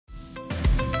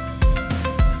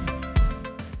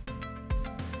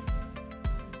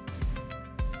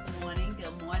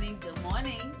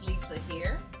morning, Lisa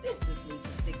here. This is Lisa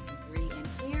 63, and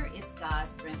here is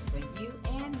God's strength for you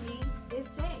and me this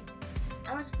day.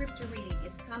 Our scripture reading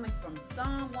is coming from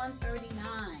Psalm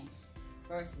 139,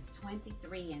 verses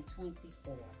 23 and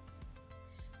 24.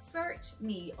 Search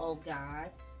me, O God,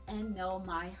 and know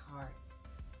my heart.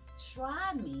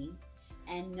 Try me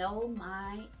and know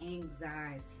my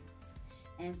anxieties,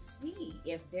 and see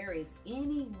if there is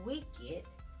any wicked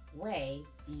way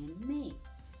in me,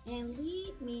 and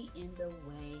lead me in the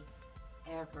way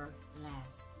everlasting.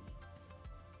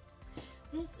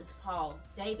 This is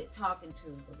David talking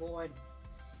to the Lord.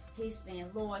 He's saying,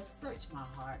 Lord, search my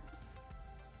heart.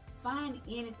 Find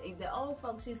anything. The old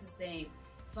folks used to say,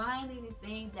 find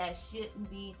anything that shouldn't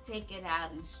be, take it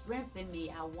out and strengthen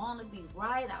me. I want to be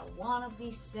right. I want to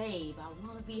be saved. I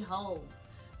want to be whole.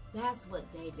 That's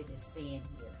what David is saying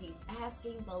here. He's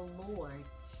asking the Lord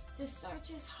to search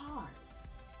his heart.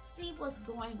 See what's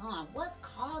going on. What's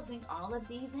causing all of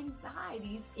these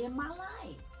anxieties in my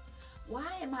life?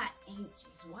 Why am I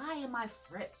anxious? Why am I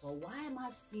fretful? Why am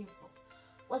I fearful?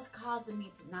 What's causing me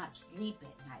to not sleep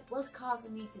at night? What's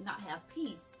causing me to not have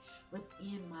peace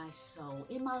within my soul,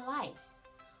 in my life?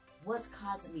 What's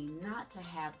causing me not to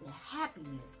have the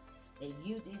happiness that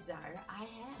you desire I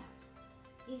have?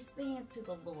 He's saying to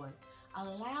the Lord,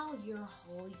 allow your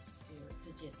Holy Spirit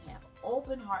to just have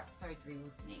open heart surgery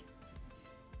with me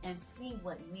and see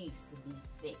what needs to be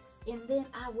fixed. And then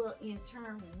I will in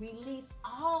turn release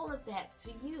all of that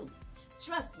to you.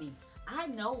 Trust me, I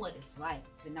know what it's like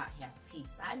to not have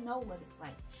peace. I know what it's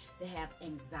like to have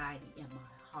anxiety in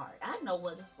my heart. I know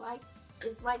what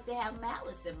it's like to have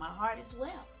malice in my heart as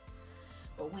well.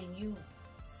 But when you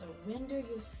surrender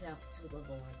yourself to the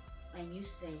Lord and you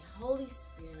say, Holy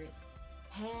Spirit,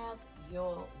 have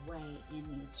your way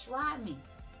in me. Try me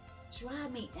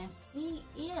and see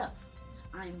if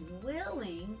I'm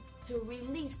willing to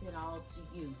release it all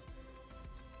to you.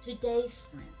 Today's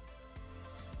strength.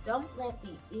 Don't let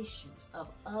the issues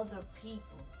of other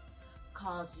people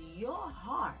cause your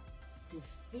heart to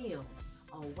feel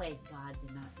a way God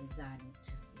did not design it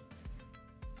to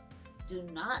feel.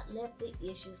 Do not let the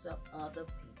issues of other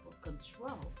people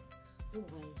control the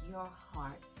way your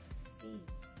heart feels.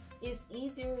 It's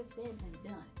easier said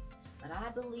than done, but I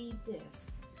believe this.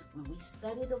 When we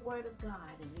study the Word of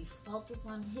God and we focus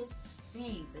on His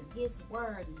things and His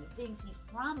Word and the things He's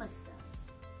promised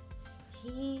us,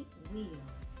 He will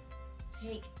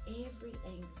take every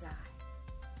anxiety,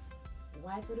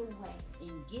 wipe it away,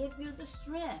 and give you the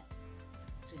strength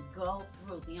to go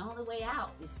through. The only way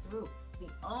out is through. The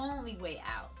only way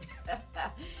out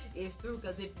is through,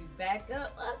 because if you back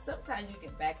up, well, sometimes you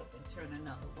can back up and turn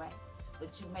another way,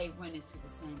 but you may run into the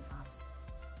same obstacle.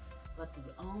 But the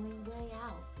only way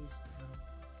out is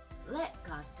through. Let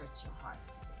God search your heart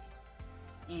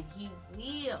today, and He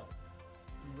will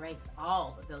erase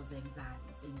all of those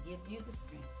anxieties and give you the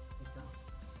strength to go.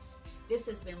 This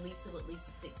has been Lisa with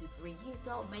Lisa 63. You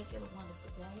go make it a wonderful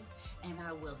day, and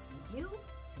I will see you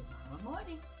tomorrow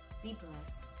morning. Be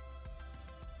blessed.